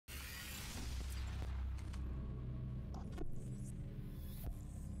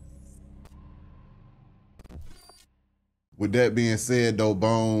with that being said, though,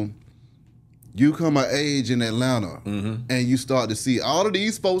 Bone, you come of age in Atlanta, and you start to see all of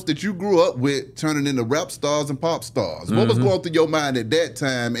these folks that you grew up with turning into rap stars and pop stars. What was going through your mind at that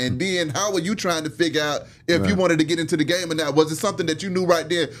time? And then how were you trying to figure out if you wanted to get into the game or not? Was it something that you knew right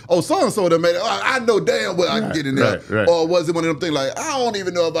then? Oh, so-and-so that made it. Oh, I know damn well I can get in there. Right. Or was it one of them things like, I don't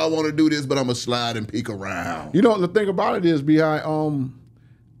even know if I want to do this, but I'm going to slide and peek around? You know, the thing about it is,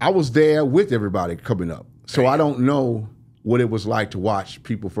 I was there with everybody coming up. So I don't know what it was like to watch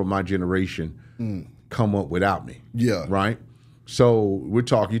people from my generation come up without me. Yeah. Right? So you're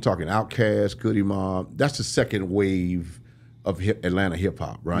talking Outkast, Goody Mob. That's the second wave of Atlanta hip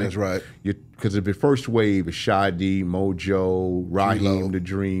hop, right? That's right. Because the first wave is Shy D, Mojo, Raheem the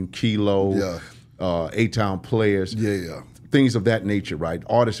Dream, Kilo, A-Town Players. Yeah. Things of that nature, right?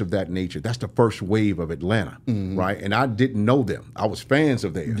 Artists of that nature. That's the first wave of Atlanta, right? And I didn't know them. I was fans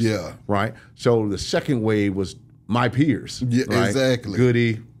of theirs. Yeah. Right? So the second wave was my peers. Yeah, right? exactly.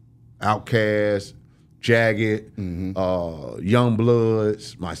 Goody, Outkast, Jagged, Young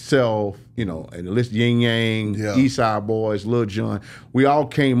Bloods, myself, and the list, Yin Yang, East Side Boys, Lil Jon. We all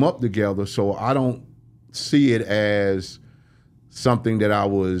came up together, so I don't see it as something that I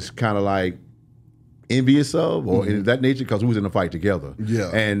was kind of like envious of or in that nature, because we was in a fight together. Yeah.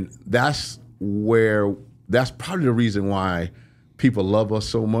 And that's probably the reason why people love us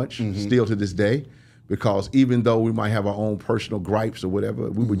so much still to this day. Because even though we might have our own personal gripes or whatever,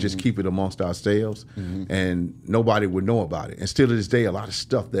 we would just keep it amongst ourselves and nobody would know about it. And still to this day, a lot of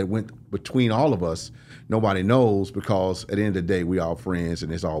stuff that went between all of us, nobody knows, because at the end of the day, we all friends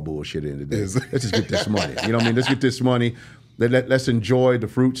and it's all bullshit at the end of the day. Let's just get this money. You know what I mean? Let's get this money. Let's enjoy the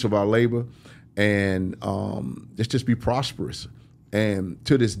fruits of our labor and let's just be prosperous. And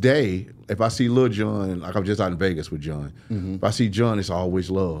to this day, if I see Lil Jon, like I'm just out in Vegas with John, if I see John, it's always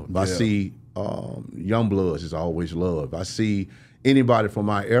love. If I see Young Bloods, it's always love. If I see anybody from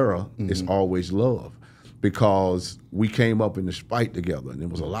my era, it's always love. Because we came up in this fight together, and there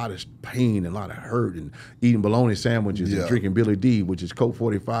was a lot of pain and a lot of hurt, and eating bologna sandwiches and drinking Billy D, which is Coke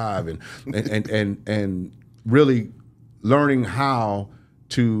 45, and really learning how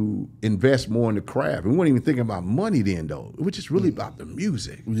to invest more in the craft. And we weren't even thinking about money then, though. It was just really about the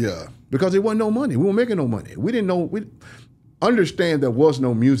music. Yeah. Because there wasn't no money. We weren't making no money. We didn't know. We understand there was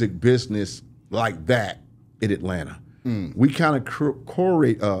no music business like that in Atlanta. We kind of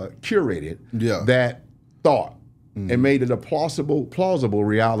curated that thought and made it a plausible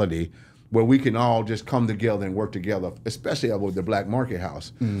reality where we can all just come together and work together, especially with the Black Market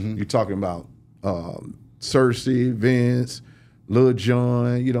House. You're talking about Cersei, Vince, Lil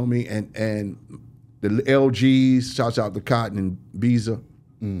Jon, you know what I mean? And the LGs, shouts out to Cotton and Beezer.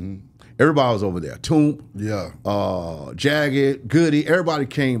 Everybody was over there. Toomp, Jagged, Goody, everybody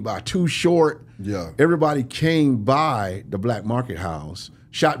came by. Too Short, everybody came by the Black Market House,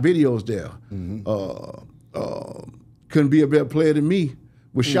 shot videos there. Couldn't Be a Better Player Than Me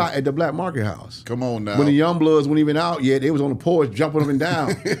was shot at the Black Market House. Come on now. When the Young Bloods weren't even out yet, they was on the porch jumping up and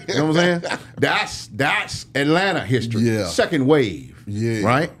down. You know what I'm saying? That's Atlanta history. Second wave.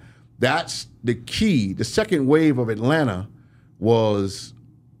 Right? That's the key. The second wave of Atlanta was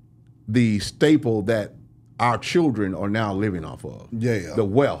the staple that our children are now living off of. The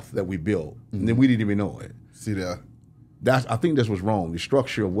wealth that we built. And then we didn't even know it. See that? I think this was wrong. The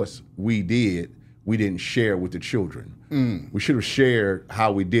structure of what we did, we didn't share with the children. We should have shared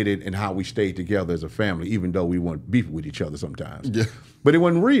how we did it and how we stayed together as a family, even though we weren't beefing with each other sometimes. But it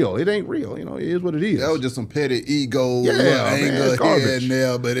wasn't real. It ain't real. You know, it is what it is. That was just some petty ego, anger here and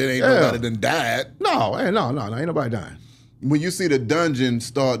there, but it ain't nobody done died. No, ain't nobody dying. When you see the Dungeon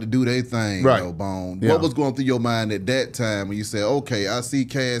start to do their thing, though, Bone, what was going through your mind at that time when you said, okay, I see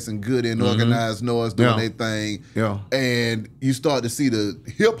Cass and Good and Organized Noise doing their thing, and you start to see the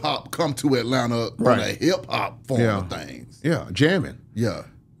hip-hop come to Atlanta on a hip-hop form of things. Jamming.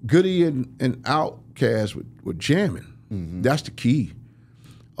 Goody and Outkast were jamming. That's the key.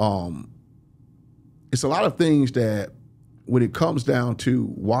 It's a lot of things that when it comes down to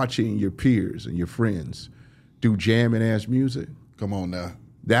watching your peers and your friends do jamming ass music. Come on now.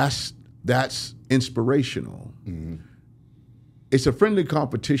 That's inspirational. It's a friendly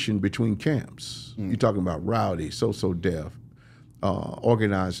competition between camps. You're talking about Rowdy, So Def,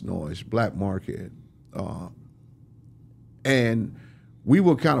 Organized Noise, Black Market. And we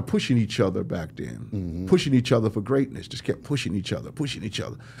were kind of pushing each other back then, pushing each other for greatness, just kept pushing each other.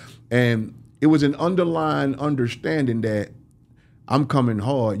 And it was an underlying understanding that I'm coming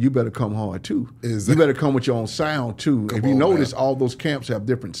hard, you better come hard too. You better come with your own sound too. If you notice, all those camps have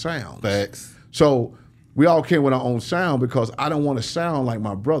different sounds. Facts. So we all came with our own sound because I don't want to sound like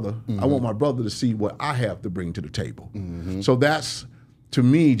my brother. I want my brother to see what I have to bring to the table. So that's, to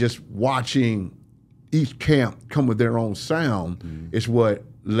me, just watching each camp come with their own sound is what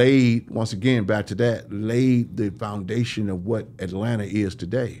laid, once again, back to that, laid the foundation of what Atlanta is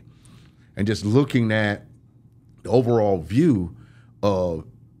today. And just looking at the overall view of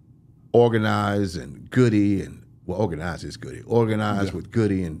Organized and Goody, and well, Organized is Goody. Organized with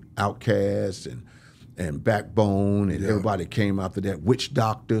Goody and Outkast and Backbone and everybody came after that. Witch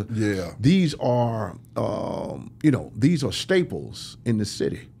Doctor. Yeah. These are, these are staples in the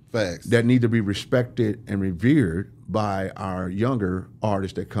city. Facts. That need to be respected and revered by our younger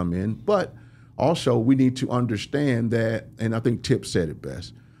artists that come in. But also we need to understand that, and I think Tip said it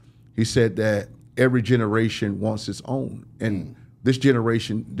best. He said that every generation wants its own. And this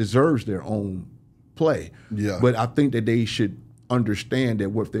generation deserves their own play. Yeah. But I think that they should understand that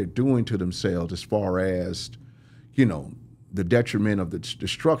what they're doing to themselves as far as, the detriment of the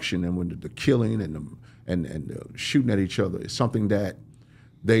destruction and when the killing and the shooting at each other is something that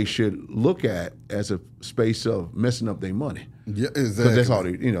they should look at as a space of messing up their money. Yeah, exactly. Because that's all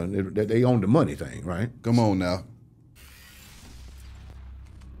they own the money thing, right? Come on now.